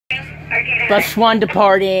Bus 1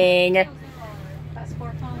 departing.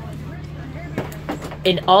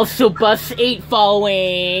 And also bus 8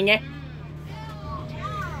 following.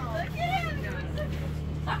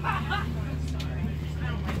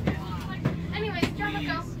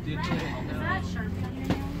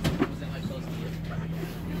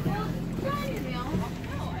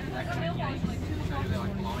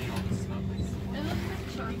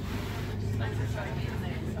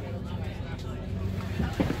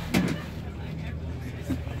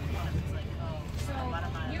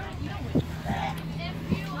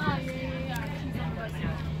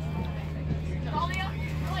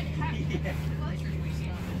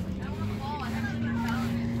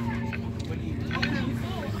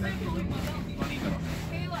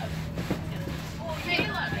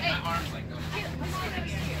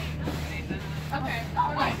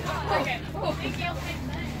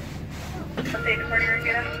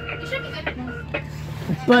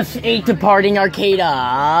 Bus 8 departing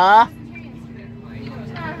Arcata.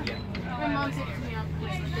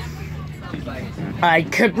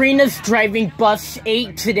 Kabrina's driving bus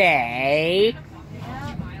 8 today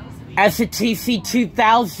as a TC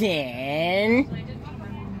 2000.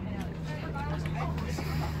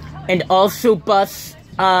 And also bus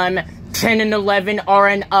 10 and 11 are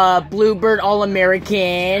an Bluebird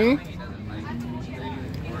All-American.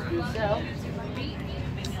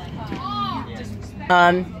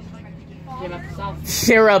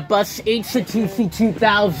 Sarah, bus 8's a TC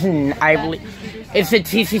 2000, I believe. It's a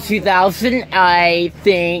TC 2000, I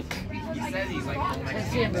think.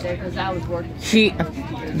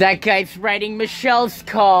 That guy's riding Michelle's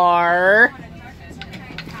car.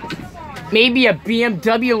 Maybe a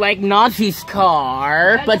BMW like Nazi's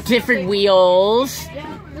car, but different wheels.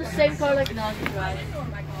 Yeah, the same car like Nazi drives.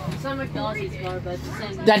 It's not like Nazi's car, but it's the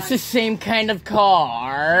same. That's the same kind of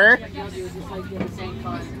car.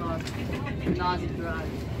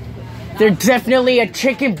 They're definitely a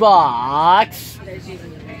chicken box.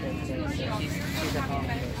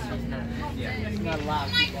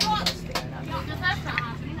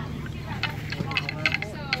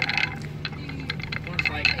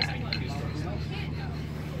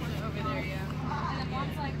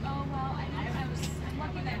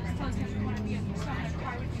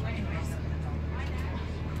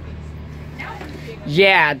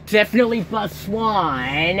 Yeah, definitely bus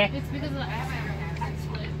 1.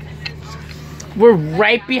 We're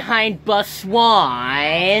right behind bus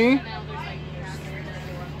 1.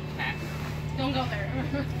 Don't go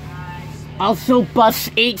there. Also, bus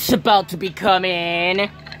 8's about to be coming.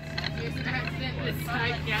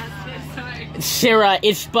 Sarah,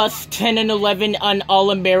 it's bus 10 and 11 on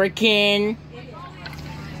All-American.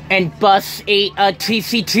 And bus 8,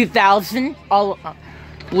 TC 2000,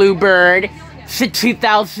 Bluebird. It's a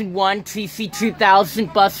 2001 TC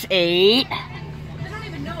 2000 bus 8. I don't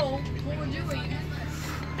even know what we're doing.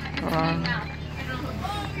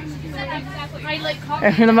 I like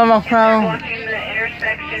walking the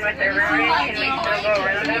intersection with the road, can we still go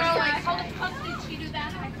around them? how the fuck did she do that?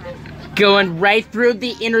 Going right through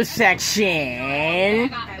the intersection. I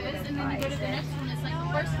got this, and then you go to the next one. It's like the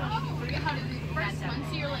first one. You forget how to do the first one,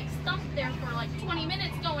 so you're like stumped there for like 20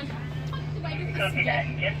 minutes going, what do I do this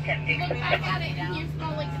again? You look back at it, and you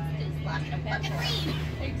smell like this left a fucking read.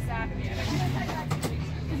 Exactly.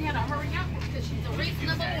 Because you had to hurry up because she's erasing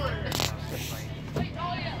the board.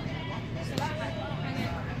 Oh yeah.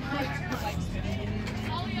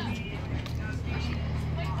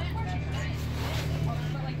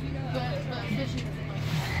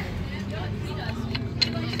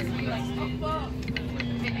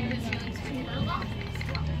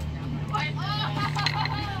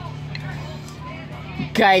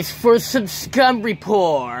 Guys, for some scum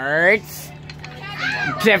reports,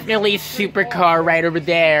 definitely supercar right over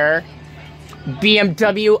there.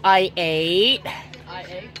 BMW i8.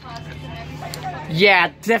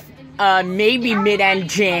 Yeah, maybe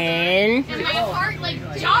mid-engine. And my heart like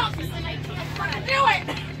jumps and I can't fucking do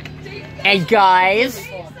it. And guys,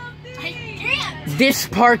 I can't. this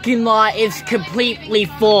parking lot is completely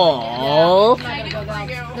full.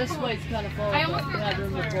 This way's kind of full. We got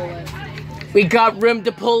room to pull in. We got room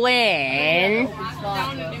to pull in.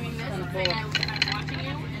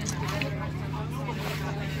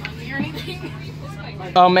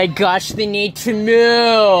 Oh my gosh, they need to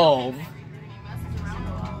move.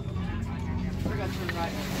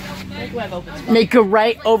 Make a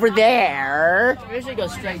right over there. We usually go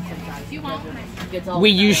straight sometimes. We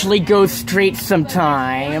usually go straight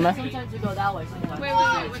sometime. Sometimes we go that way. Sometimes.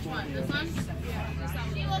 Wait, which one? This one?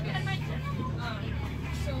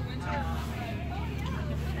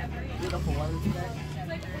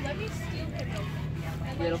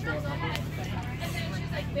 Beautiful. And then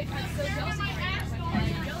she's like, so Josie asked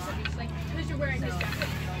Joseph, because you're wearing his jacket.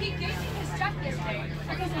 He gave me his jacket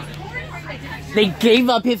because his boyfriend. They gave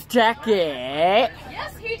up his jacket.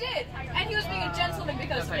 Yes, he did. And he was being a gentleman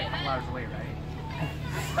because of it. Hours away,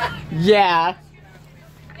 right? Yeah.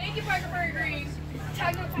 Thank you, Parker, for agreeing.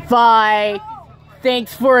 Bye.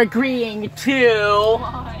 Thanks for agreeing to.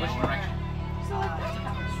 Which direction?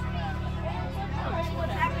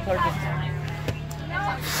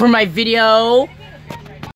 For my video.